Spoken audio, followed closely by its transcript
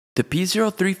The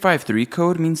P0353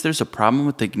 code means there's a problem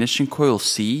with the ignition coil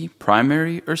C,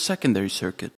 primary, or secondary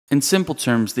circuit. In simple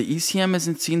terms, the ECM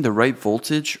isn't seeing the right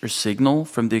voltage or signal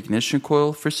from the ignition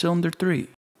coil for cylinder 3.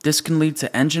 This can lead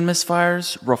to engine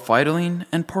misfires, rough idling,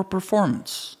 and poor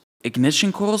performance.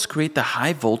 Ignition coils create the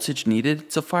high voltage needed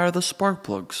to fire the spark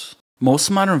plugs. Most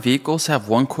modern vehicles have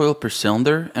one coil per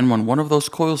cylinder, and when one of those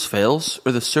coils fails,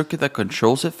 or the circuit that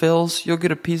controls it fails, you'll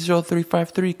get a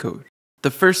P0353 code. The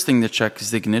first thing to check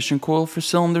is the ignition coil for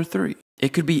cylinder 3.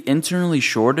 It could be internally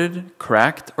shorted,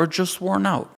 cracked, or just worn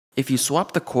out. If you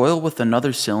swap the coil with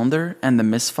another cylinder and the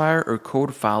misfire or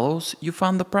code follows, you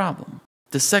found the problem.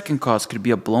 The second cause could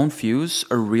be a blown fuse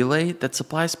or relay that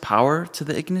supplies power to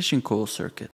the ignition coil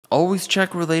circuit. Always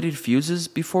check related fuses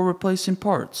before replacing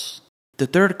parts. The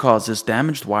third cause is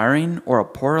damaged wiring or a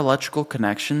poor electrical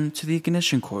connection to the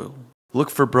ignition coil. Look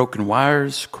for broken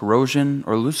wires, corrosion,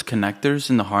 or loose connectors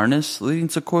in the harness leading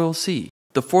to coil C.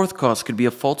 The fourth cause could be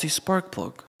a faulty spark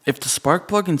plug. If the spark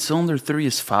plug in cylinder 3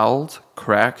 is fouled,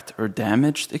 cracked, or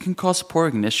damaged, it can cause poor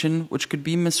ignition, which could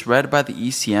be misread by the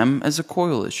ECM as a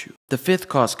coil issue. The fifth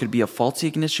cause could be a faulty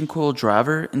ignition coil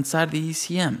driver inside the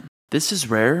ECM. This is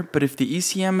rare, but if the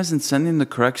ECM isn't sending the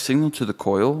correct signal to the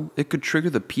coil, it could trigger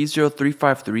the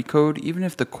P0353 code even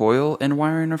if the coil and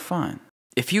wiring are fine.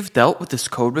 If you've dealt with this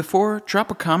code before,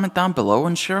 drop a comment down below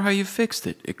and share how you fixed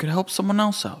it. It could help someone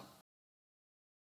else out.